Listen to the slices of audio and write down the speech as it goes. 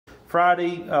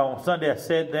Friday. On Sunday I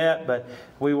said that, but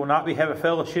we will not be having a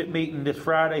fellowship meeting this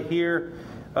Friday here.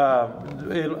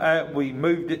 We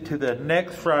moved it to the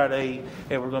next Friday,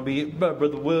 and we're going to be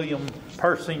Brother William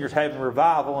Persinger's having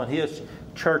revival in his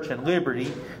church in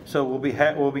Liberty, so we'll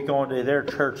be going to their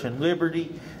church in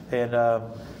Liberty, and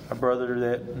a brother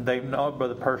that they've known,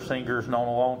 Brother Persinger's known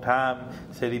a long time,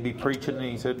 said he'd be preaching, and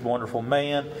he said wonderful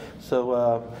man.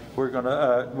 So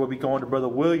we'll be going to Brother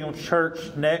William's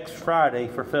church next Friday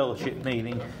for fellowship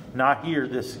meeting. Not here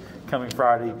this coming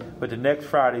Friday, but the next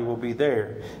Friday we'll be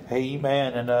there.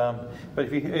 Amen. And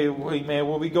amen,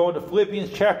 we'll be going to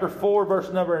Philippians chapter 4, verse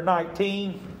number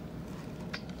 19.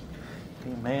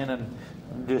 Amen.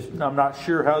 And I'm not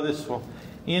sure how this will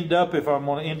end up, if I'm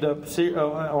going to end up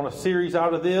on a series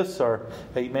out of this, or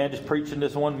amen, just preaching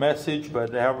this one message,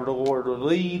 but however the Lord will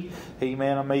lead.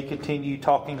 Amen. I may continue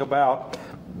talking about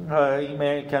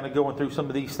amen, kind of going through some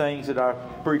of these things that I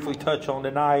briefly touch on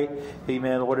tonight.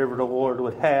 Amen. Whatever the Lord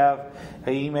would have.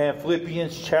 Amen.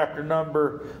 Philippians chapter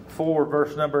number 4,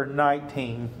 verse number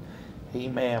 19.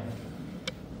 Amen.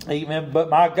 Amen.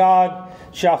 But my God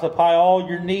shall supply all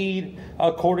your need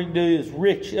according to His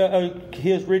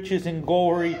riches and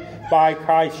glory by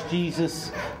Christ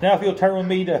Jesus. Now if you'll turn with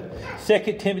me to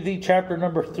 2 Timothy chapter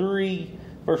number 3,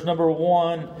 verse number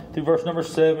 1 through verse number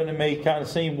 7. It may kind of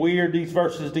seem weird, these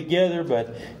verses together,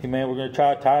 but amen, we're going to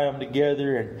try to tie them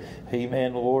together, and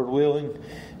amen, the Lord willing.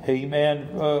 Amen.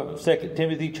 2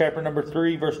 Timothy chapter number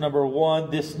 3, verse number 1.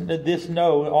 This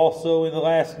know also in the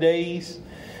last days,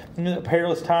 the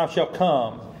perilous time shall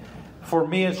come. For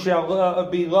men shall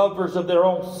be lovers of their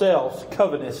own selves,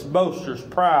 covetous, boasters,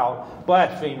 proud,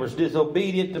 blasphemers,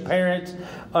 disobedient to parents,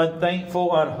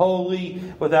 unthankful, unholy,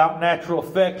 without natural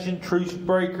affection, truce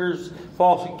breakers,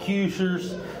 false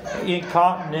accusers,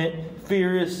 incontinent,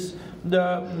 fierce,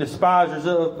 despisers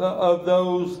of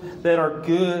those that are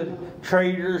good,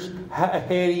 traitors,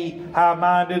 heady,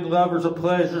 high-minded, lovers of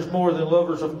pleasures more than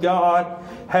lovers of God,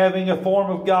 having a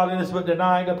form of godliness but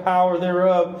denying the power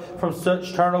thereof. From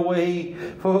such turn away.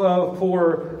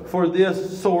 For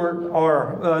this sort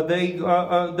are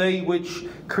they which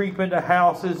creep into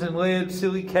houses and led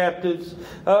captive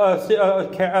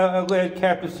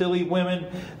silly women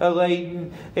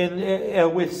laden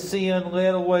and with sin,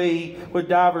 led away with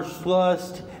divers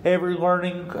lust, every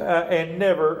learning and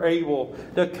never able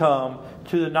to come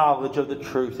to the knowledge of the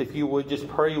truth. If you would just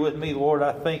pray with me. Lord,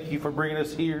 I thank you for bringing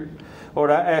us here. Lord,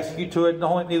 I ask you to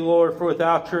anoint me, Lord, for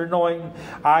without your anointing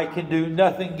I can do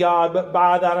nothing, God, but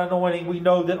by that anointing we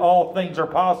know that all things are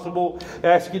possible. I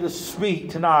ask you to speak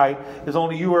tonight as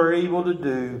only you are able to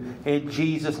do. In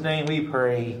Jesus' name we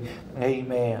pray.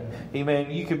 Amen.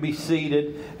 Amen. You can be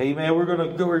seated. Amen. We're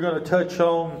going to touch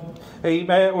on,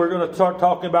 amen, we're going to start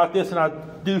talking about this, and I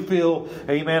do feel,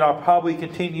 amen, I'll probably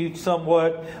continue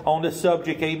somewhat on this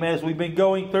subject, amen, as we've been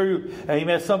going through,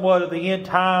 amen, somewhat of the end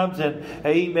times, and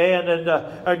amen, and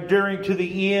enduring to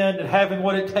the end, and having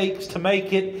what it takes to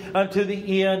make it unto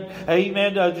the end,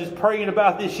 amen. Just praying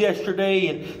about this yesterday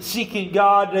and seeking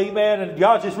God, amen, and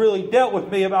God just really dealt with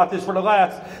me about this for the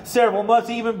last several months,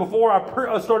 even before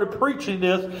I started preaching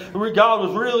this. God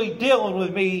was really dealing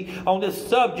with me on this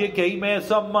subject, amen,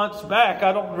 some months back.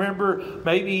 I don't remember,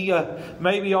 maybe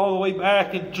all the way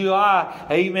back in July,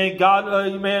 amen, God,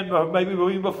 amen, maybe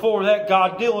even before that,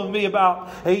 God dealing with me about,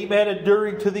 amen,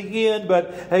 enduring to the end,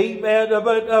 but amen,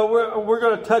 we're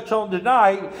going to touch on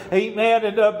tonight, amen,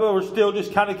 and we're still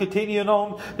just kind of continuing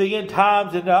on the end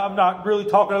times, and I'm not really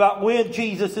talking about when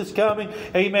Jesus is coming,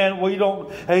 amen,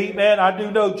 amen, I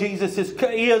do know Jesus is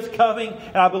coming,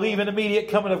 and I believe in the immediate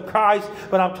coming of Christ,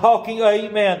 but I'm talking,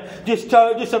 amen, just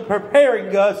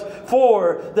preparing us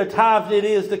for the times it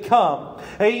is to come.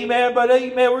 Amen. But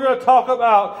amen, we're going to talk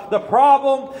about the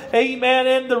problem, amen,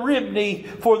 and the remedy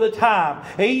for the time.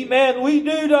 Amen. We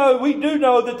do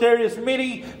know that there is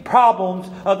many problems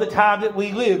of the time that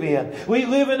we live in. We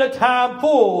live in a time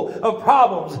full of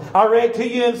problems. I read to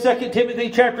you in 2 Timothy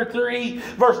chapter 3,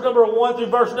 verse number 1 through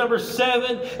verse number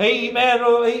 7. Amen.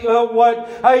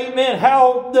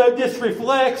 How this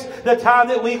reflects the time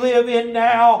that we live in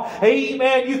now.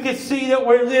 Amen. You can see that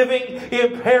we're living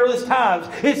in perilous times.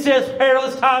 It says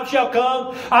perilous times shall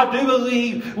come. I do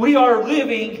believe we are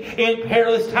living in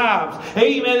perilous times.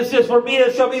 Amen. It says, for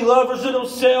men shall be lovers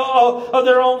of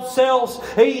their own selves.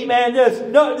 Amen. There's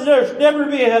never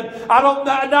been,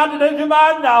 not to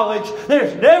my knowledge,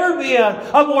 there's never been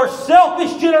a more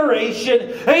selfish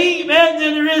generation, amen,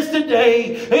 than there is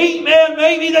today. Amen.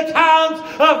 Maybe the times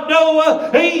of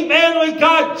Noah. Amen. When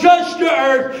God judged the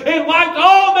earth and wiped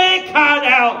all mankind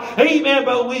out. Amen.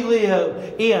 But we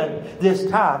live in this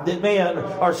time that men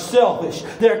are selfish.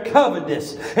 They're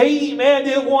covetous. Amen.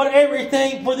 They want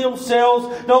everything for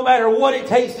themselves, no matter what it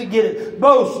takes to get it.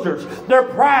 Boasters. They're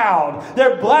proud.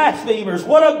 They're blasphemers.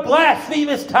 What a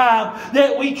blasphemous time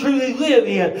that we truly live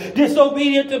in.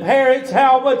 Disobedient to parents.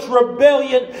 How much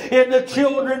rebellion in the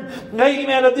children,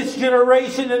 amen, of this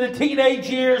generation in the teenage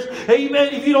years.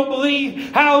 Amen. If you don't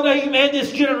believe how, amen,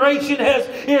 this generation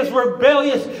is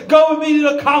rebellious, go with me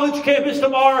to the college campus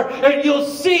tomorrow and you'll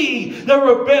see the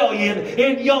rebellion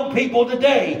in young people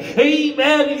today.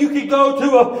 Amen. You can go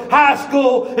to a high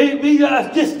school and be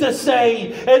just the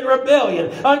same in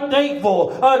rebellion,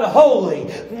 unthankful,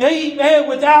 unholy. Amen.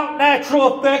 Without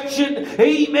natural affection.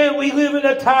 Amen. We live in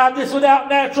a time that's without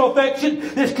natural affection.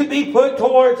 This could be put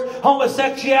towards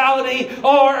homosexuality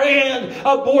or in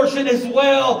abortion as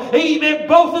well. Amen.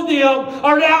 Both of them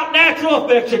are without natural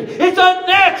affection. It's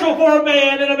unnatural for a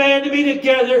man and a man to be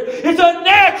together. It's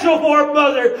unnatural for a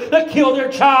mother to kill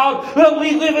their child. But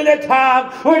we live in a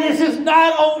time where this is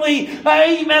not only,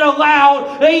 amen,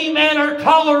 allowed, amen, or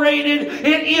tolerated,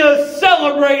 it is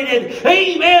celebrated.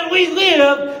 Amen. We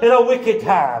live in a wicked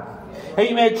time.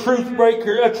 Amen. Truth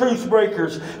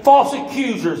breakers, false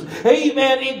accusers.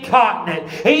 Amen.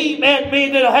 Incontinent. Amen.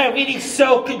 Men that don't have any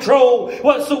self-control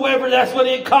whatsoever. That's what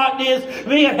incontinent is.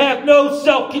 Men have no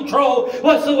self-control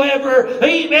whatsoever.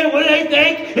 Amen. What they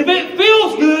think, if it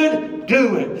feels good,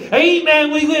 do it.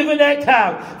 Amen. We live in that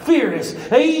time. Fearless.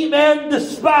 Amen.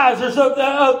 Despisers of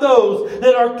those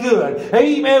that are good.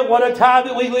 Amen. What a time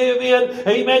that we live in.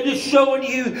 Amen. Just showing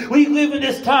you we live in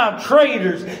this time.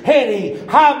 Traitors, heady,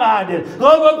 high-minded,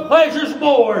 love of pleasures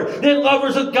more than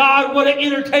lovers of God. What an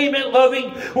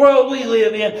entertainment-loving world we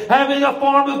live in. Having a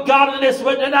form of godliness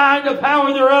but denying the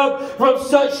power thereof. From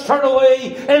such turn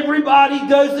away. Everybody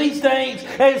does these things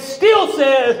and still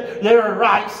says they're in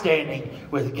right standing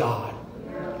with God.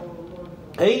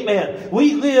 Amen.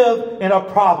 We live in a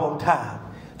problem time.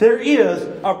 There is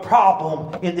a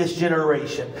problem in this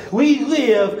generation. We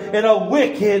live in a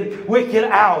wicked, wicked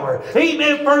hour.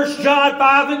 Amen. 1 John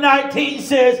 5:19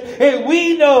 says, and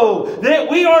we know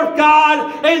that we are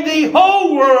God and the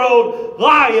whole world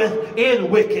lieth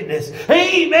in wickedness.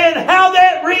 Amen. How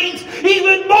that rings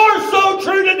even more so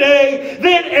true today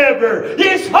than ever.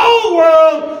 This whole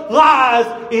world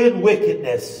lies in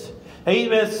wickedness.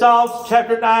 Amen. Psalms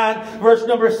chapter 9, verse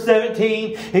number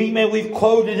 17. Amen. We've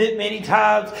quoted it many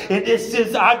times. And this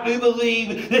is, I do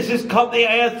believe, this has come the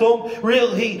anthem,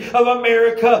 really, of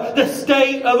America. The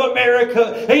state of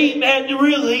America. Amen.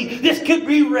 Really, this could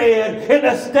be read in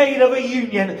the State of a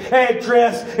Union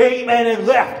address. Amen. And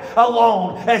left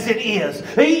alone as it is.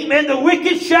 Amen. The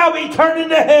wicked shall be turned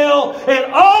into hell,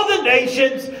 and all the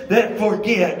nations that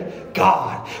forget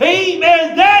God.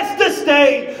 Amen. That's the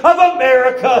state of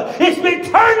America. It's been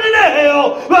turned into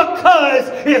hell because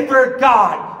it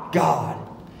forgot God.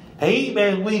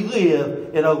 Amen. We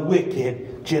live in a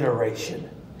wicked generation.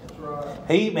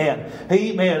 Amen.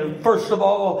 Amen. First of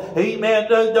all, amen.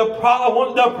 The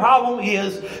problem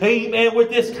is, amen, with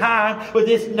this time, with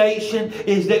this nation,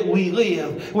 is that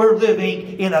we're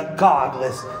living in a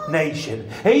godless nation.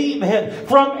 Amen.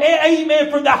 From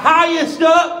the highest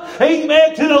up,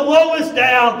 amen, to the lowest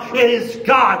down, it is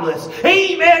godless.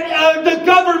 Amen. The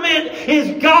government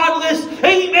is godless.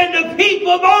 Amen. The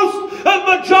people,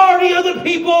 a majority of the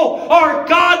people are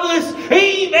godless.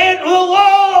 Amen.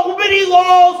 Many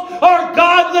laws are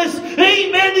godless.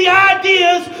 Amen. The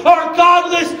ideas are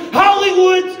godless.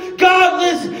 Hollywood's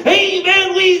godless.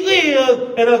 Amen. We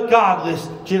live in a godless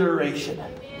generation.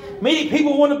 Many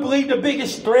people want to believe the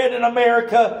biggest threat in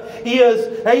America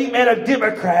is, amen, a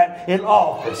Democrat in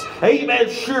office. Amen.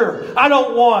 Sure, I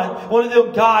don't want one of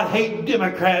them God-hating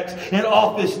Democrats in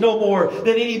office no more than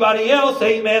anybody else.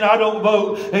 Amen. I don't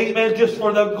vote, amen, just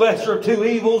for the lesser of two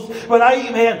evils. But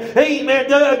amen,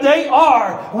 they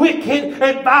are wicked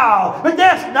and vile. But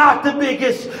that's not the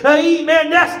biggest, amen,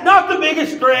 that's not the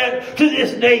biggest threat to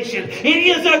this nation. It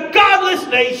is a godless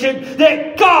nation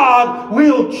that God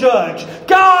will judge.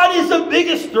 God is the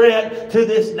biggest threat to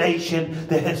this nation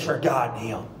that has forgotten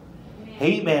Him.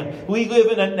 Amen. We live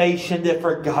in a nation that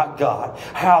forgot God.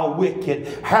 How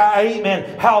wicked,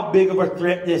 how big of a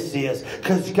threat this is.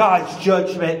 Because God's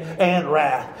judgment and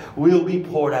wrath will be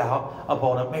poured out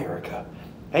upon America.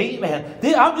 Amen.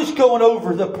 I'm just going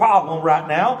over the problem right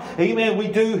now. Amen. We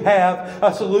do have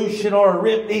a solution or a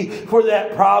remedy for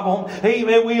that problem.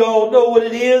 Amen. We all know what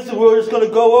it is, and we're just going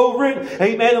to go over it.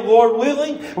 Amen. And Lord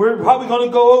willing, we're probably going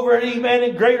to go over it, amen,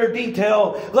 in greater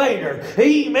detail later.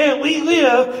 Amen. We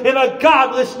live in a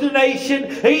godless nation.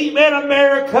 Amen.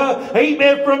 America.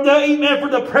 Amen. From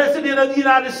the President of the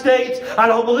United States. I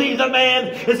don't believe the man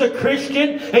is a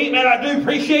Christian. Amen. I do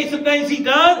appreciate some things he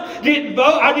done. I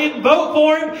didn't vote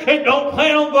for him. And don't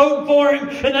plan on voting for him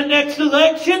in the next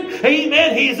election.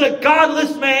 Amen. He's a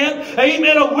godless man.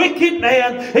 Amen. A wicked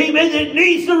man. Amen. That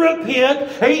needs to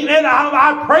repent. Amen.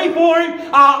 I pray for him.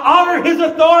 I honor his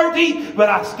authority. But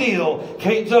I still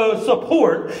can't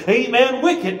support, amen,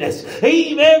 wickedness.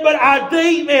 Amen. But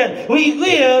amen, we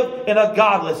live in a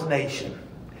godless nation.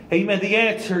 Amen. The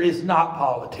answer is not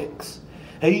politics.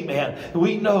 Amen.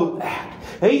 We know that.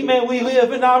 Amen. We live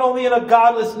not only in a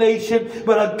godless nation,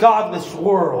 but a godless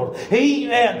world.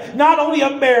 Amen. Not only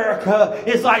America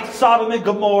is like Sodom and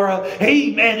Gomorrah.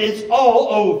 Amen. It's all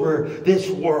over this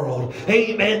world.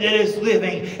 Amen. That is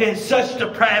living in such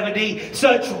depravity,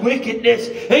 such wickedness.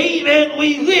 Amen.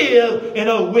 We live in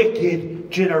a wicked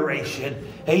generation.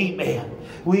 Amen.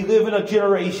 We live in a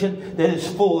generation that is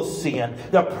full of sin.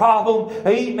 The problem,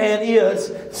 amen,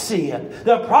 is sin.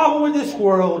 The problem with this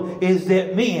world is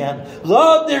that men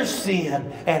love their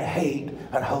sin and hate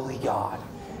an holy God.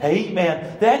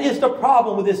 Amen. That is the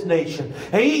problem with this nation.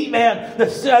 Amen.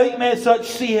 Amen. Such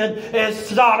sin as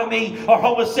sodomy or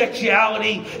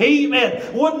homosexuality. Amen.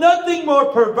 Well, nothing more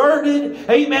perverted,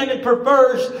 amen, and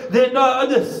perverse than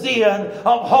the sin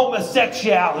of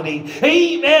homosexuality.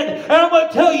 Amen. And I'm going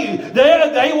to tell you,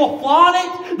 they will flaunt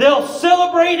it. They'll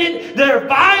celebrate it. They're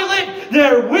violent.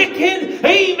 They're wicked.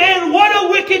 Amen. What a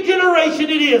wicked generation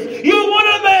it is. You want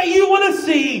to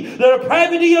see the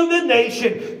depravity of the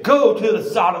nation. Go to the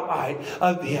Sodomite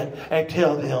event and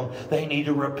tell them they need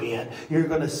to repent. You're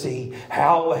going to see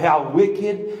how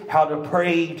wicked, how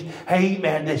depraved,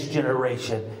 amen, this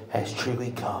generation has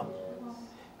truly come.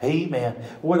 Amen.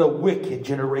 What a wicked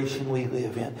generation we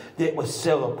live in that would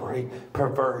celebrate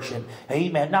perversion.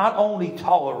 Amen. Not only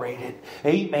tolerate it.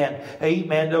 Amen.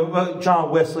 Amen. John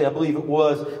Wesley, I believe it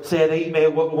was, said,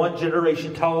 amen, what one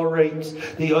generation tolerates,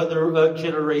 the other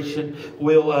generation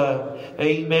will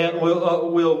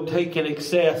take an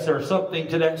excess or something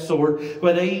to that sort.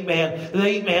 But amen,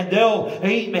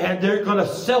 they're going to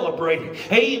celebrate it.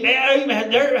 Amen.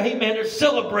 They're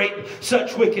celebrating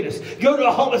such wickedness. Go to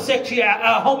a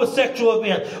homosexual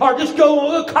event, or just go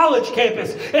on a college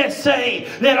campus and say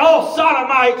that all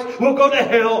sodomites will go to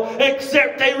hell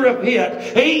except they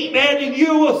repent. Amen. And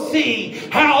you will see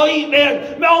how,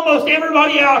 amen, almost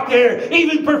everybody out there,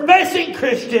 even professing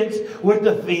Christians, would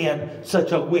defend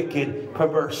such a wicked,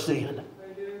 perverse sin.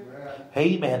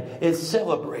 Amen. It's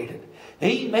celebrated.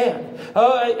 Amen.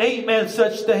 Amen.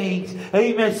 Such things.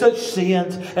 Amen. Such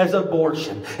sins as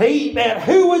abortion. Amen.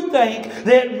 Who would think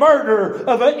that murder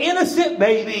of an innocent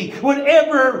baby would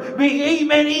ever be,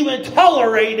 amen, even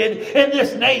tolerated in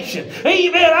this nation?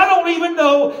 Amen. I don't even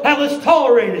know how it's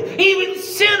tolerated. Even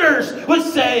sinners would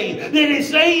say that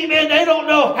it's, amen, they don't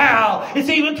know how it's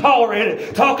even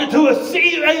tolerated. Talking to a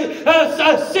sinner,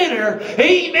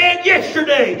 amen,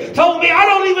 yesterday, told me, I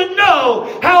don't even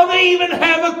know how they even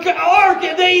have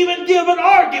they even give an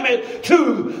argument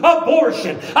to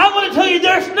abortion. I'm going to tell you,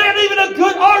 there's not even a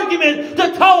good argument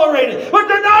to tolerate it. But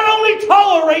they're not only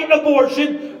tolerating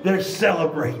abortion, they're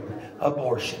celebrating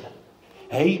abortion.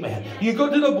 Amen. You go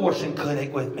to the abortion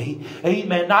clinic with me.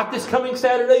 Amen. Not this coming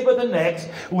Saturday, but the next.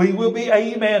 We will be,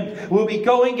 amen, we'll be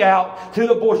going out to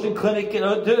the abortion clinic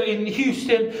in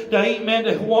Houston. Amen.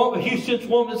 Houston's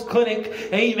Women's Clinic.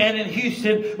 Amen. In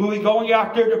Houston. We'll be going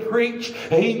out there to preach.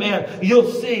 Amen. You'll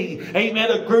see,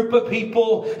 amen, a group of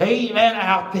people, amen,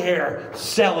 out there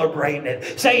celebrating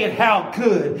it. Saying how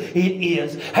good it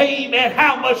is. Amen.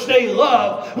 How much they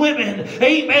love women.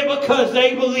 Amen. Because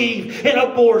they believe in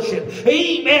abortion.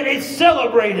 Amen. It's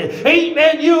celebrated.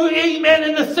 Amen. Amen.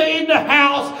 In the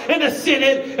House, in the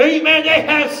Senate, amen, they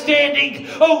have standing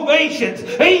ovations.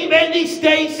 Amen. These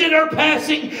states that are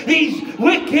passing these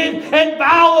wicked and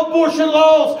vile abortion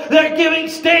laws, they're giving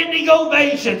standing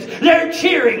ovations. They're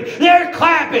cheering. They're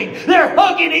clapping. They're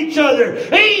hugging each other.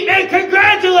 Amen.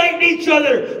 Congratulating each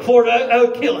other for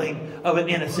the killing of an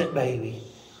innocent baby.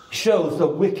 Shows the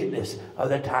wickedness of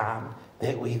the time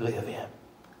that we live in.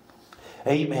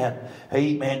 Amen.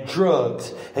 Amen.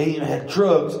 Drugs. Amen.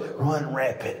 Drugs run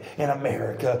rampant in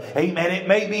America. Amen. It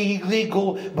may be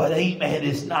illegal, but amen,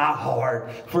 it's not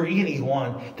hard for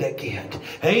anyone to get.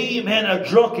 Amen. A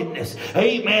drunkenness.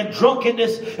 Amen.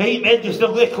 Drunkenness. Amen. Just a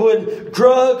liquid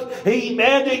drug.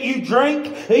 Amen. That you drink.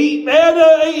 Amen.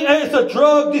 It's a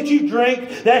drug that you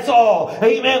drink. That's all.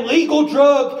 Amen. Legal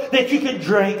drug that you can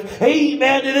drink.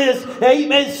 Amen. It is.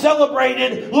 Amen.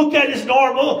 Celebrated. Looked at as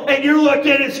normal. And you're looked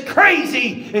at as crazy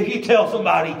if you tell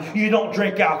somebody you don't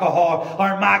drink alcohol,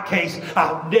 or in my case,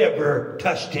 I've never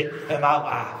touched it in my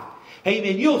life.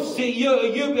 Amen. You'll see,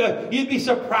 you'd be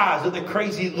surprised at the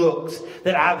crazy looks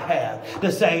that I've had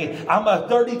to say, I'm a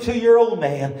 32-year-old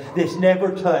man that's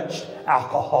never touched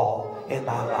alcohol in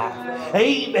my life.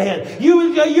 Amen.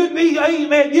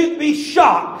 You'd be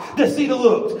shocked to see the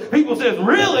looks. People says,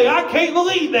 really? I can't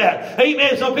believe that.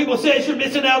 Amen. Some people says you're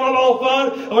missing out on all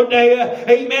fun. One day,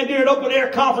 amen, during an open air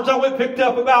conference, I went and picked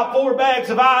up about 4 bags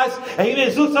of ice. Amen.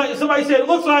 It looks like, somebody said, it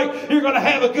looks like you're going to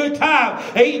have a good time.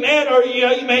 Amen. Or,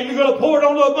 amen, you're going to pour it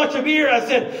onto a bunch of beer. I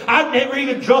said, I've never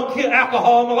even drunk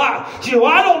alcohol in my life. She said,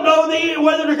 well, I don't know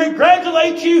whether to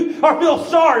congratulate you or feel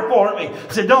sorry for me. I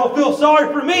said, don't feel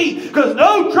sorry for me, because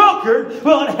no drunkard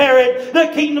will inherit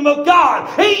the kingdom of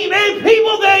God. Amen.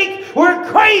 People think we're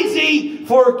crazy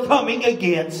for coming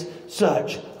against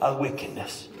such a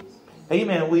wickedness.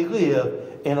 Amen. We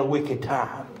live in a wicked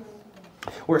time.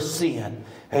 We're sin.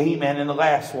 Amen. And the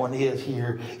last one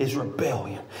is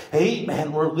rebellion.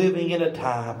 Amen. We're living in a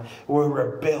time where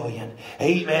rebellion,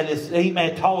 amen, is,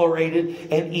 amen,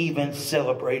 tolerated and even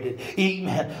celebrated.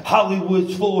 Amen.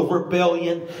 Hollywood's full of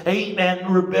rebellion. Amen.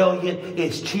 Rebellion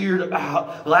is cheered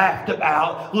about, laughed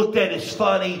about, looked at as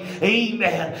funny.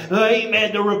 Amen.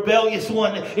 Amen. The rebellious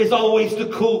one is always the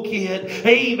cool kid.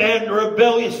 Amen. The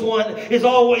rebellious one is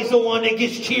always the one that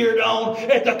gets cheered on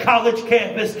at the college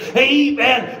campus.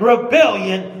 Amen.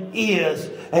 Rebellion is,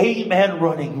 amen,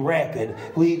 running rampant.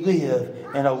 We live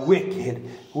in a wicked,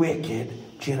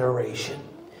 wicked generation.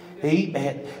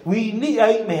 Amen.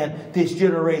 This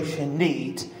generation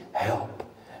needs help.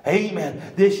 Amen.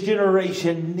 This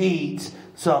generation needs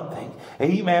something.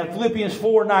 Amen. Philippians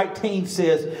 4:19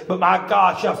 says, but my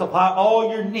God shall supply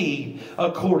all your need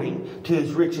according to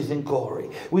his riches and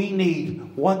glory. We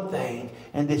need one thing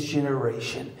in this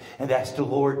generation, and that's the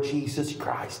Lord Jesus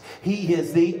Christ. He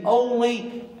is the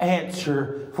only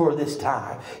answer for this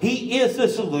time. He is the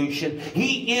solution.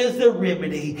 He is the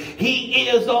remedy. He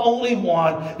is the only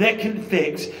one that can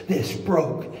fix this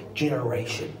broke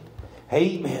generation.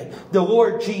 Amen. The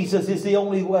Lord Jesus is the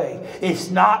only way.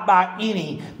 It's not by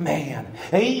any man.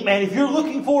 Amen. If you're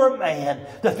looking for a man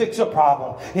to fix a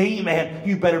problem, amen,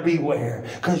 you better beware,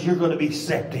 because you're going to be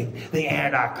accepting the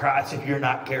Antichrist if you're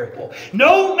not careful.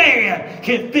 No man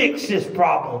can fix this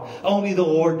problem. Only the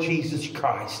Lord Jesus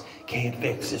Christ can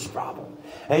fix this problem.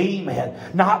 Amen.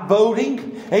 Not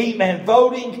voting. Amen.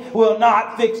 Voting will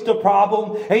not fix the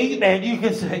problem. Amen. You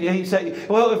can say,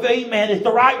 well, if amen, if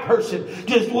the right person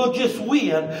will just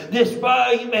win this,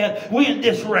 amen, win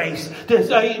this race, this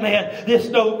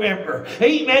November.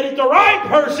 Amen. If the right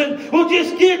person will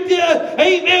just get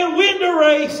amen, win the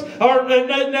race, or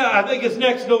no, I think it's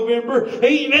next November.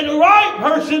 Amen. The right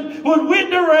person would win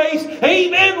the race.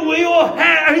 Amen. We will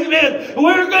have,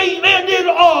 amen,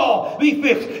 it'll all be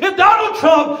fixed. If Donald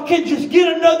Trump can just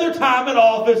get another time in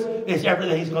office,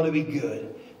 everything's going to be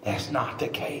good. That's not the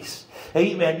case.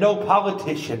 Amen. No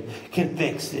politician can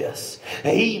fix this.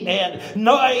 Amen.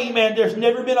 No, amen. There's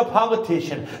never been a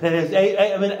politician that has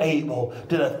been able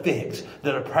to fix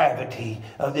the depravity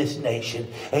of this nation.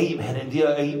 Amen. And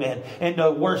amen. And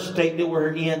the worst state that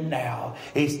we're in now,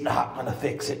 he's not going to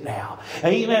fix it now.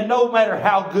 Amen. No matter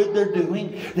how good they're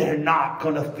doing, they're not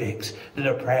going to fix the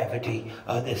depravity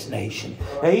of this nation.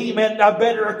 Amen. A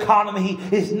better economy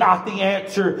is not the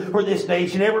answer for this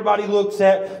nation. Everybody looks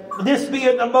at this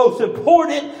being the most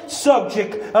important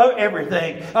subject of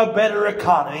everything, a better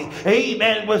economy.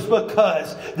 Amen. Was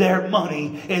because their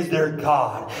money is their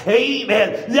God.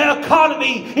 Amen. The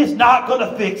economy is not going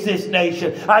to fix this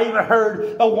nation. I even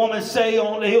heard a woman say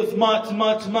it was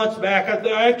months back,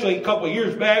 actually a couple of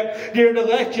years back, during the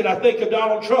election, I think, of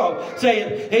Donald Trump,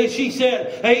 saying, and she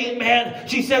said, amen,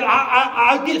 she said,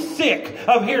 I get sick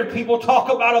of hearing people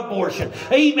talk about abortion.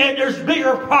 Amen. There's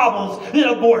bigger problems than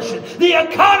abortion. The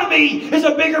economy is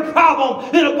a bigger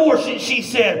problem than abortion, she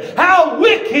said. How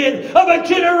wicked of a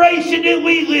generation did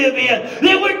we live in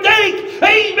that would think,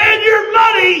 amen, your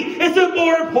money is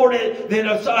more important than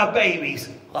a baby's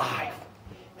life.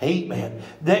 Amen.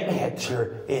 The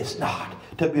answer is not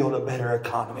to build a better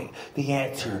economy. The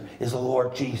answer is the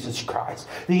Lord Jesus Christ.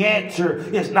 The answer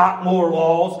is not more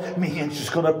laws. Man's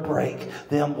just going to break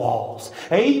them laws.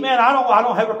 Amen. I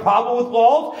don't have a problem with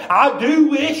laws. I do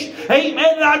wish,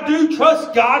 amen, and I do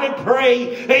trust God and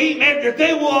pray, amen, that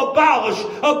they will abolish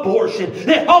abortion,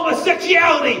 that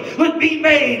homosexuality would be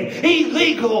made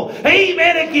illegal.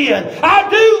 Amen again.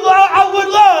 I would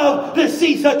love to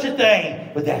see such a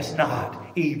thing, but that's not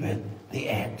even the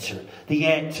answer. The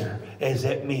answer is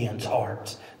that men's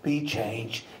hearts be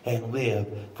changed and live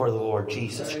for the Lord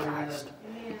Jesus Christ.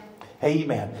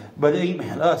 Amen. But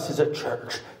amen, us as a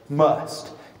church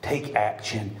must take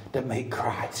action to make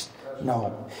Christ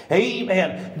known.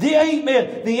 Amen. The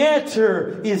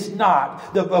answer is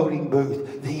not the voting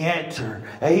booth. The answer,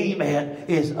 amen,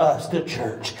 is us, the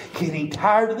church, getting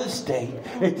tired of the state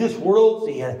that this world's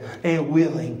in and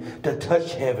willing to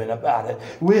touch heaven about it,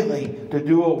 willing to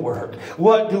do a work.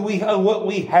 What do we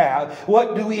have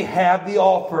to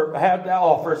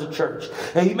offer as a church?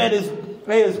 Amen.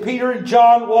 As Peter and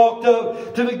John walked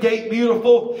up to the gate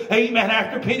beautiful, amen,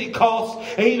 after Pentecost,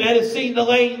 amen, has seen the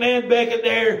lame man back in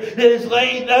there that is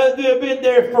lame, been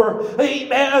there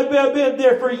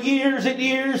for years and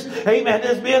years, amen,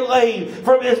 has been lame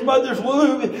from his mother's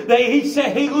womb.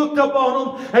 He looked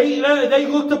upon them, they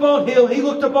looked upon him, he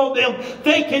looked upon them,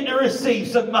 thinking to receive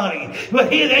some money. But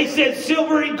they said,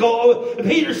 silver and gold,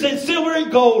 Peter said, silver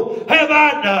and gold have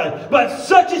I none, but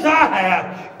such as I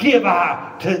have, give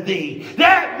I to thee.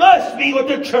 That must be what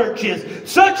the church is.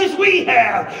 Such as we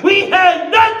have. We have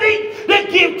nothing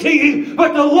to give to you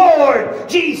but the Lord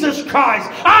Jesus Christ.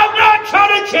 I'm not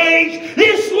trying to change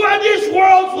this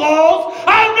world's laws.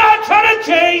 I'm not trying to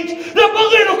change the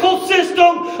political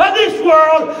system of this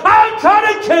world. I'm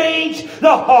trying to change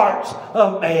the hearts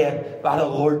of man by the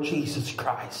Lord Jesus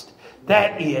Christ.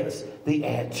 That is the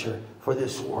answer for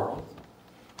this world.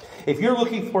 If you're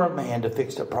looking for a man to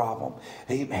fix the problem,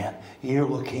 amen, you're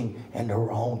looking in the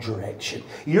wrong direction.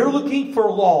 You're looking for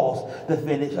laws to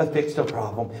fix the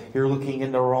problem. You're looking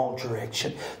in the wrong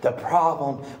direction. The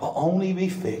problem will only be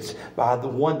fixed by the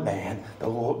one man, the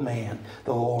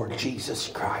Lord Jesus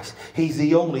Christ. He's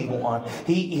the only one.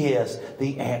 He is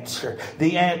the answer.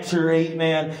 The answer,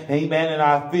 amen, amen. And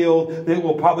I feel that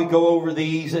we'll probably go over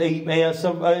these, amen,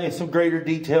 in some greater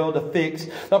detail to fix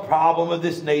the problem of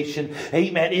this nation.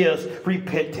 Amen. Is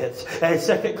repentance. As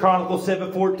 2 Chronicles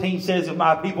 7:14 says, if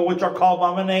my people which are called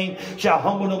by my name shall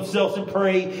humble themselves and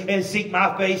pray and seek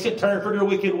my face and turn from their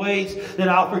wicked ways, then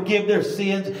I'll forgive their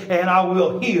sins and I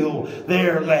will heal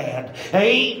their land.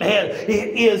 Amen.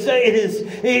 It is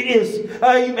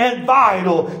amen,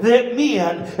 vital that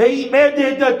men, amen,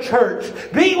 that the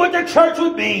church be what the church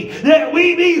would be, that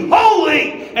we be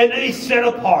holy and be set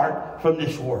apart from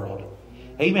this world.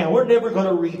 Amen. We're never going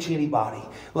to reach anybody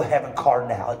with having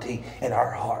carnality in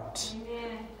our hearts.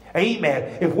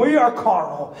 Amen. If we are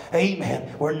carnal,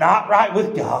 amen, we're not right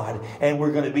with God and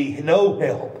we're going to be no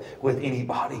help with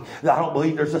anybody. I don't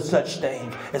believe there's a such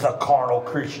thing as a carnal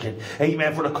Christian.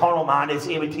 Amen. For the carnal mind is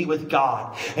enmity with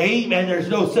God. Amen. There's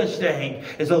no such thing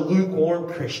as a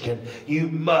lukewarm Christian. You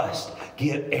must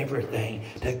give everything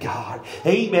to God.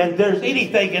 Amen. If there's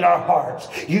anything in our hearts,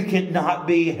 you cannot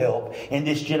be helped in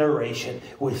this generation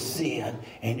with sin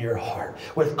in your heart,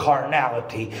 with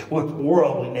carnality, with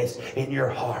worldliness in your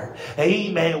heart.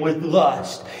 Amen. With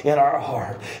lust in our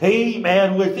heart.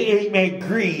 Amen. With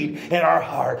greed in our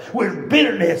heart. With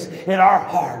bitterness in our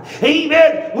heart.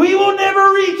 Amen. We will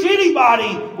never reach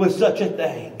anybody with such a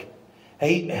thing.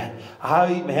 Amen.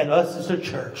 Amen. Us as a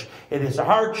church, it is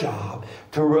our job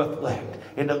to reflect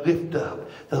and to lift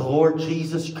up the Lord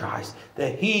Jesus Christ,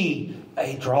 that He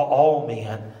may draw all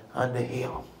men unto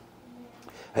Him.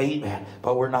 Amen.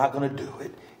 But we're not going to do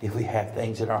it if we have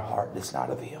things in our heart that's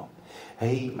not of Him.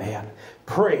 Amen.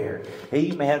 Prayer.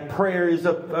 Amen. Prayer is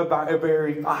a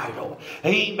very vital.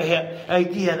 Amen.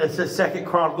 Again, as the 2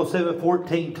 Chronicles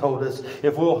 7:14 told us,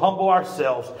 if we'll humble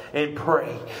ourselves and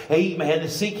pray, amen, and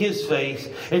seek His face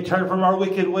and turn from our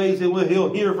wicked ways, then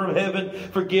He'll hear from heaven,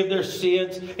 forgive their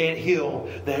sins, and heal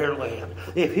their land.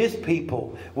 If His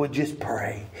people would just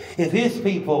pray, if His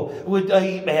people would,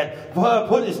 amen,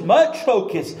 put as much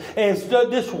focus as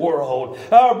this world,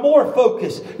 or more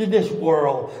focus than this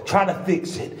world, trying to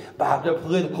fix it by the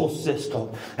political system.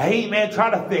 Amen.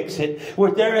 Trying to fix it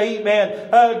with their, amen,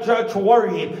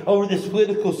 worrying over this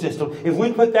political system. If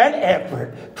we put that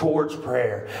effort towards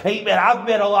prayer. Amen. I've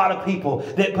met a lot of people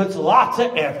that puts lots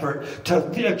of effort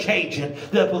to changing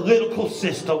the political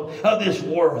system of this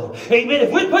world. Amen.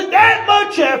 If we put that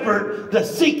much effort to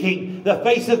seeking the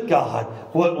face of God,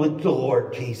 what would the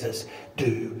Lord Jesus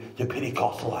do to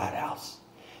Pentecostal Lighthouse?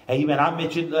 Amen. I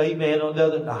mentioned, amen, on the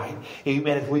other night.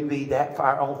 Amen. If we be that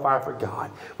fire on fire for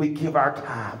God, we give our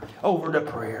time over to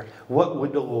prayer. What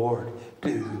would the Lord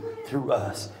do through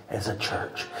us as a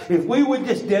church? If we would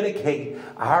just dedicate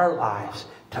our lives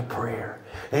to prayer,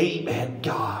 amen,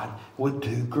 God would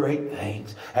do great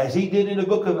things, as He did in the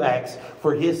book of Acts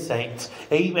for His saints.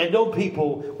 Amen. Those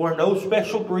people were no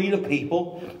special breed of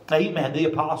people. Amen. The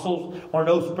apostles were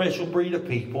no special breed of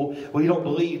people. We don't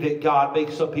believe that God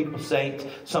makes some people saints,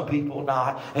 some people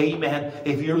not. Amen.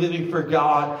 If you're living for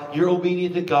God, you're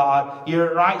obedient to God,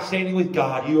 you're in right standing with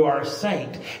God, you are a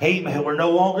saint. Amen. We're no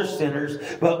longer sinners,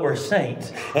 but we're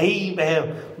saints.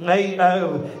 Amen.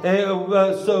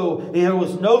 So there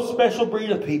was no special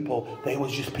breed of people. They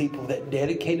was just people that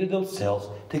dedicated themselves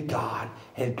to God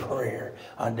and prayer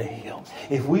unto Him.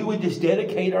 If we would just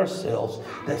dedicate ourselves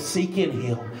to seeking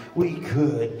Him, we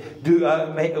could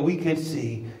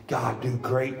see God do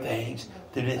great things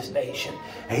through this nation.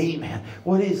 Amen.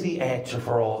 What is the answer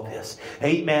for all this?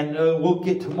 Amen. We'll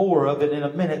get to more of it in a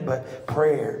minute, but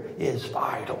prayer is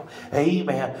vital.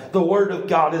 Amen. The Word of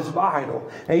God is vital.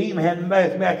 Amen.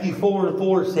 As Matthew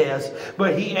 4:4 says,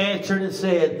 but He answered and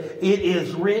said, it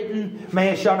is written,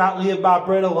 man shall not live by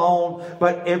bread alone,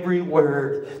 but every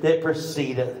word that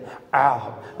proceedeth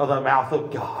out of the mouth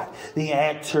of God. The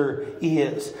answer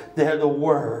is the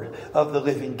Word of the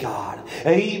living God.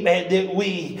 Amen. That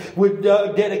we would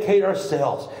dedicate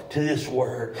ourselves to this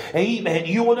Word. Amen.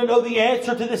 You want to know the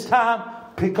answer to this time?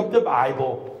 Pick up the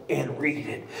Bible and read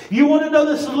it. You want to know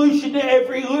the solution to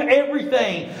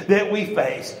everything that we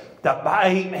face? The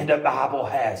Bible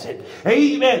has it.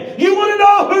 Amen. You want to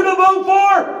know who to vote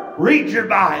for? Read your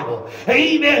Bible.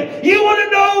 Amen. You want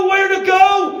to know where to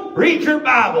go? Read your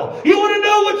Bible. You want to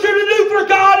know what you're to do for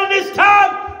God in this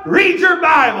time? Read your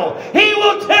Bible. He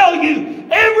will tell you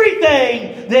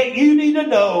everything that you need to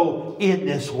know in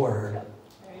this Word.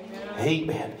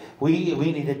 Amen. We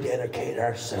need to dedicate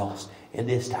ourselves in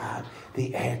this time.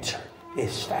 The answer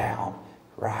is found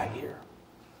right here.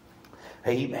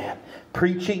 Amen.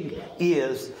 Preaching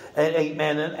is,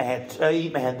 amen, an answer.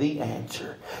 Amen, the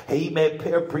answer. Amen.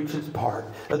 Preaching is part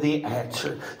of the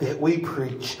answer that we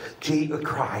preach Jesus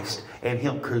Christ and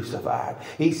Him crucified.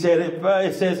 He said,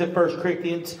 it says in 1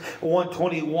 Corinthians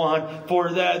 1:21, for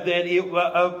that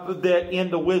in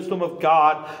the wisdom of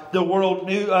God, the world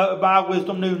knew, by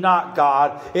wisdom knew not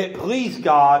God. It pleased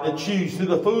God to choose through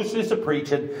the foolishness of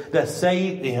preaching to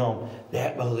save them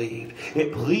that believe.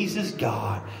 It pleases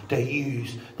God to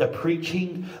use the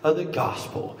preaching of the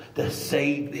gospel to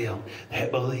save them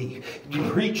that believe.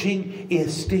 Preaching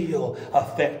is still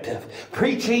effective.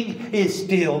 Preaching is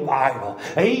still vital.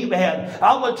 Amen.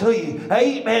 I'm going to tell you,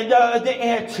 amen, the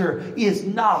answer is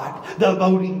not the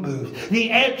voting booth.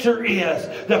 The answer is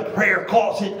the prayer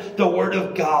closet, the Word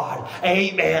of God.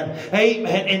 Amen.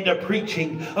 Amen. In the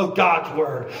preaching of God's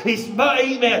Word.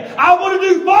 Amen. I want to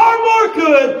do far more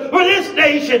good for this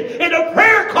nation in the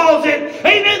prayer closet,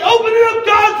 amen, opening up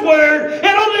God's Word,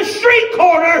 and on the street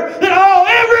corner than I'll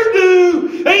ever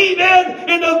do, amen,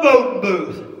 in the voting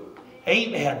booth.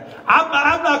 Amen.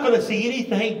 I'm not going to see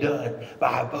anything done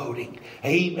by voting.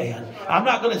 Amen. I'm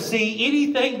not going to see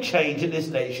anything change in this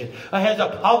nation. Has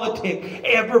a politic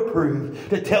ever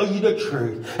proved to tell you the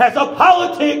truth? Has a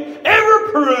politic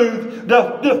ever proved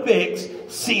to fix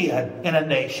sin in a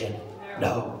nation?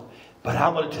 No. But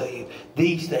I'm going to tell you,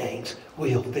 these things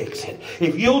will fix it.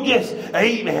 If you'll just,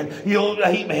 amen,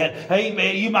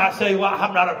 amen. You might say, well,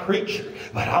 I'm not a preacher.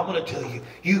 But I'm going to tell you,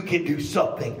 you can do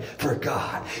something for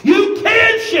God. You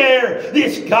can share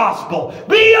this gospel.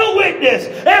 Be a witness.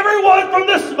 Everyone from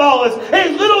the smallest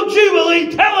and little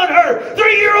Jubilee telling her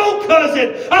 3-year-old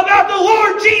cousin about the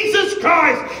Lord Jesus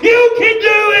Christ. You can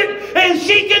do it, and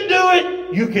she can do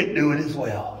it. You can do it as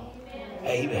well.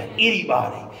 Amen.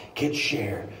 Anybody can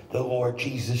share the Lord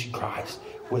Jesus Christ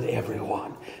with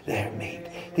everyone that meet.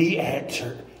 The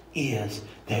answer is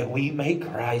that we make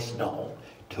Christ known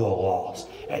to a lost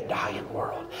and dying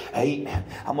world. Amen.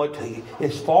 I'm going to tell you,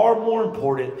 it's far more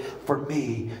important for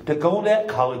me to go on that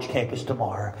college campus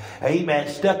tomorrow. Amen.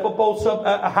 Step up on some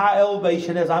high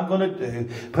elevation as I'm going to do.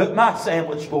 Put my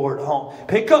sandwich board on.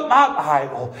 Pick up my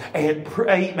Bible and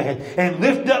pray, amen. And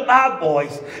lift up my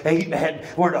voice. Amen.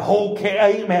 Where the whole,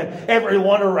 amen,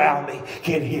 everyone around me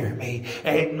can hear me.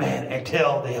 Amen. And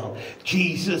tell them,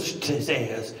 Jesus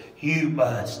says, you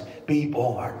must be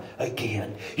born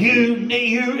again. You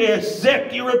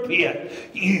accept, you repent,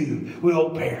 you will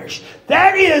perish.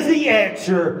 That is the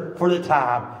answer for the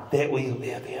time that we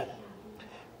live in.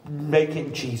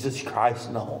 Making Jesus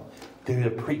Christ known through the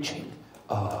preaching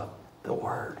of the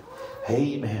Word.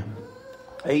 Amen.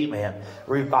 Amen.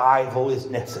 Revival is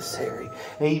necessary.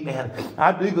 Amen.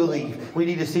 I do believe we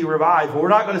need to see revival. We're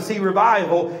not going to see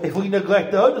revival if we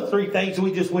neglect the other three things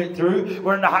we just went through.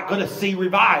 We're not going to see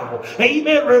revival.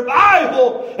 Amen.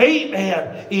 Revival,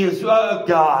 amen, is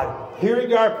God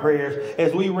hearing our prayers,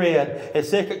 as we read in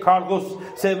 2 Chronicles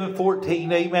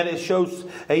 7:14. Amen. It shows,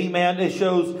 amen, it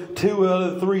shows 2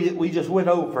 of the 3 that we just went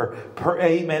over.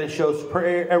 Amen. It shows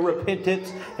prayer,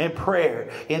 repentance and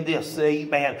prayer in this.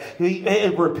 Amen.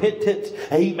 Repentance,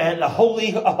 amen. The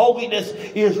holiness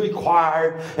is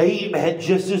required. Amen.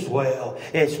 Just as well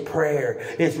as prayer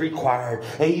is required.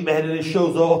 Amen. And it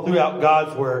shows all throughout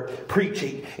God's word.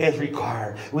 Preaching is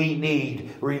required. We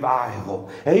need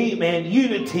revival. Amen.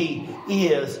 Unity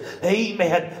is,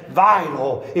 amen,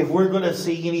 vital if we're going to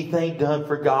see anything done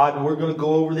for God. And we're going to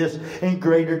go over this in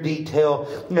greater detail,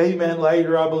 amen,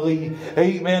 later, I believe.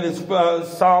 Amen. It's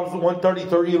Psalms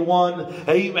 133:1.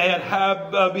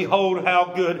 Amen. Behold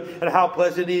how good and how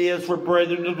pleasant it is for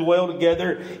brethren to dwell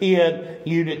together in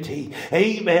unity.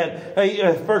 Amen.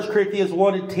 1 Corinthians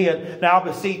 1:10. Now I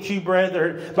beseech you,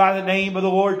 brethren, by the name of the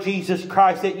Lord Jesus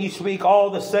Christ, that you speak all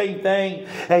the same thing.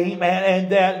 Amen.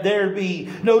 And that there be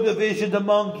no divisions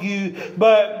among you,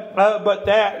 but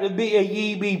that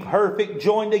ye be perfect,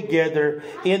 joined together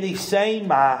in the same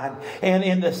mind and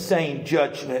in the same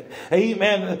judgment.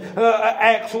 Amen.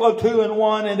 Acts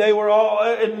 2:1, and they were all,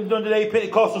 and on the day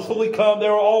Pentecost was fully come, they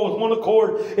were all with one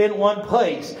accord in one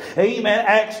place. Amen.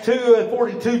 Acts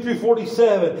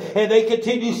 2:42-47, and they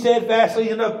continued steadfastly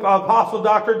in the apostle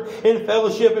doctrine, in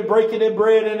fellowship, and breaking of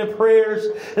bread, and in prayers.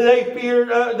 They feared,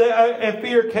 and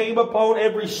fear came upon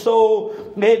every soul,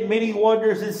 and many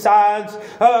wonders and signs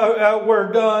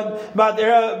were done by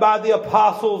the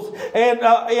apostles, and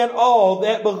all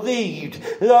that believed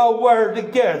were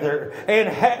together and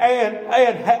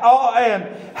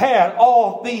had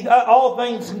all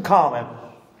things in common.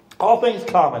 All things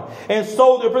common, and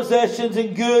sold their possessions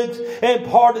and goods, and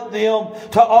parted them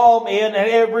to all men, and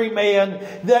every man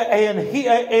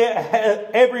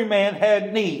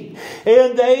had need.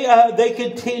 And they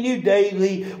continued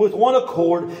daily with one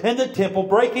accord in the temple,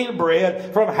 breaking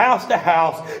bread from house to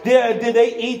house. Did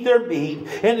they eat their meat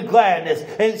in gladness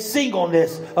and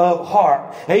singleness of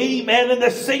heart? Amen. And the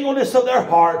singleness of their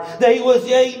heart,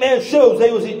 shows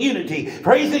they was in unity,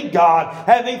 praising God,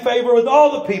 having favor with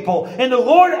all the people, and the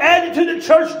Lord added to the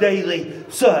church daily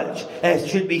such as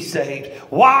should be saved.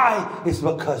 Why? It's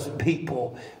because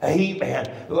people, amen,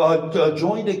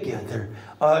 join together,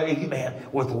 amen,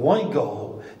 with one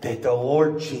goal, that the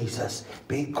Lord Jesus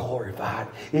be glorified.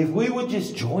 If we would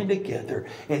just join together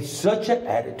in such an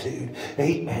attitude,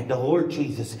 amen, the Lord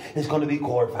Jesus is going to be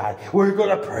glorified. We're going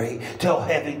to pray till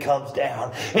heaven comes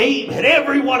down. Amen.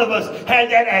 Every one of us had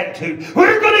that attitude.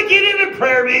 We're going to get in a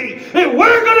prayer meeting, and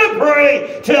we're going to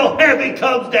pray till heaven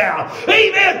comes down.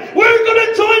 Amen. We're going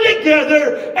to join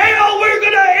together, and we're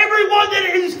going to, everyone that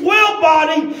is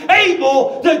well-bodied,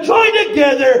 able to join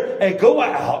together and go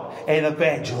out and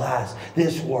evangelize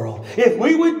this world. If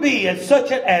we would be in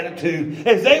such an attitude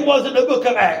as they was in the book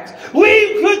of Acts,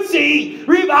 we could see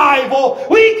revival.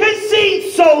 We could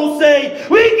see soul saved.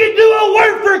 We could do a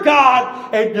work for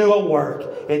God and do a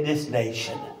work in this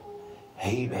nation.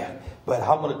 Amen. But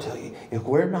I'm going to tell you, if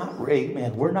we're not,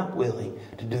 amen, we're not willing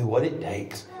to do what it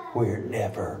takes, we're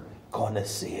never going to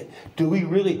see it. Do we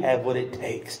really have what it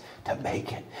takes to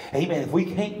make it? Amen. If we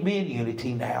can't be in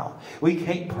unity now, we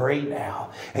can't pray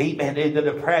now. Amen. In the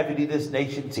depravity this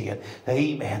nation's in.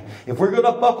 Amen. If we're going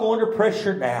to buckle under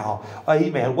pressure now,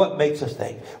 amen, what makes us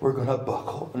think we're going to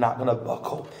buckle? We're not going to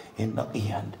buckle in the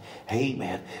end.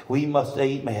 Amen. We must,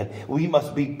 amen, we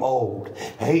must be bold.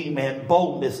 Amen.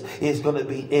 Boldness is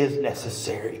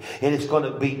necessary. And it's going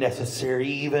to be necessary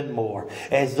even more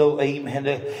as though, amen,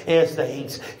 as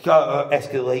things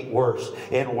escalate worse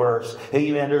and worse.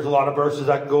 Amen. There's a lot of verses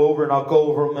I can go over, and I'll go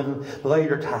over them in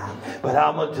later time. But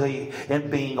I'm going to tell you, in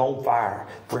being on fire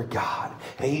for God,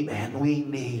 amen, we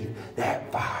need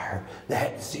that fire,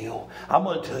 that zeal. I'm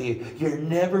going to tell you, you're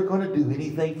never going to do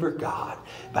anything for God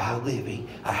by living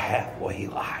a halfway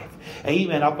life.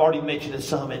 Amen. I've already mentioned it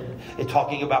some in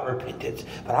talking about repentance,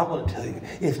 but I'm going to tell you,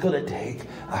 it's going to take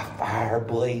a fire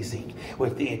blazing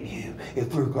within you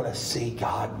if we're going to see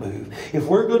God move. If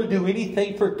we're going to do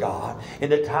anything for God in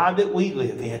the time that we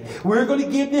live in, we're going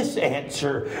to give this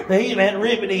answer, amen,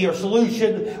 remedy or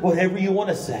solution, whatever you want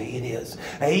to say it is.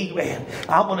 Amen.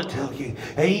 I'm going to tell you,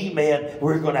 amen,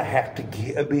 we're going to have to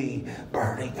be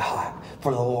burning hot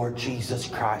for the Lord Jesus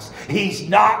Christ. He's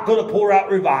not going to pour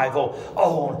out revival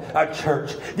on a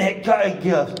church that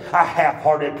gives a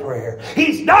half-hearted prayer.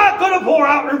 He's not going to pour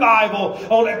out revival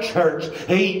on a church,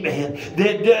 amen,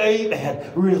 that,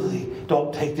 amen, really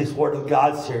don't take this word of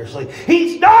God seriously.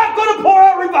 He's not going to pour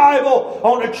out revival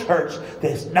on a church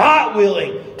that's not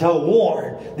willing to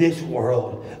warn this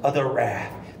world of the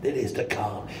wrath that is to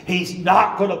come. He's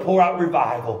not going to pour out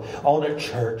revival on a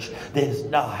church that is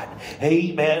not,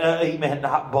 amen,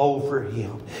 not bold for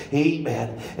Him.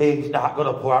 Amen. He's not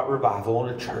going to pour out revival on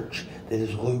a church that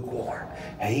is lukewarm.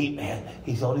 Amen.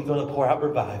 He's only going to pour out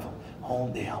revival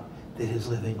on them that is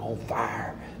living on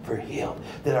fire for Him,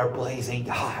 that are blazing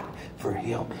hot for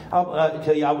Him. I'll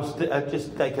tell you, I was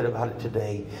just thinking about it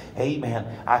today. Amen.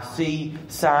 I see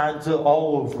signs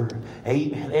all over.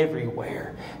 Amen.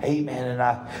 Everywhere. Amen.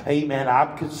 And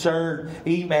I'm concerned,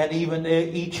 amen, even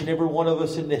each and every one of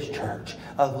us in this church,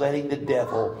 of letting the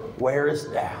devil wear us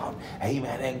down.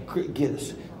 Amen. And get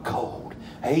us cold.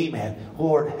 Amen.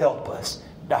 Lord, help us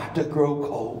not to grow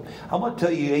cold. I'm going to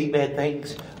tell you, amen,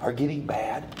 things are getting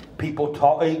bad. People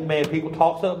talk, amen, people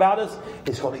talk about us,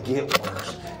 it's going to get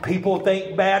worse. People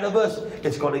think bad of us,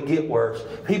 it's going to get worse.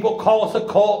 People call us a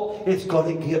cult, it's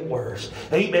going to get worse.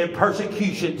 Amen.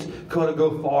 Persecution's going to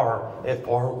go far and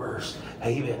far worse.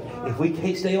 Amen. If we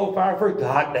can't stay on fire for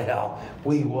God now,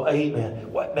 we will,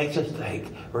 amen. What makes us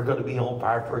think we're going to be on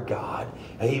fire for God?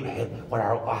 Amen. When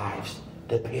our lives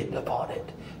depend upon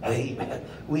it. Amen.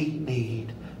 We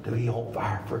need to be on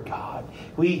fire for God.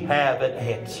 We have an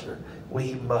answer.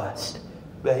 We must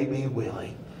be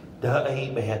willing to,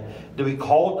 amen, to be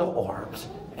called to arms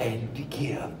and to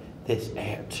give this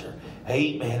answer.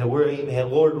 Amen. And we're,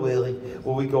 amen, Lord willing,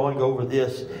 we'll be going over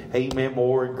this, amen,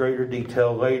 more in greater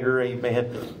detail later.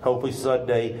 Amen. Hopefully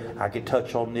Sunday I can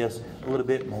touch on this a little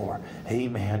bit more.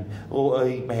 Amen. Oh,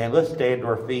 amen. Let's stand to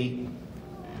our feet.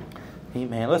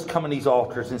 Amen. Let's come in these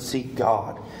altars and seek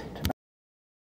God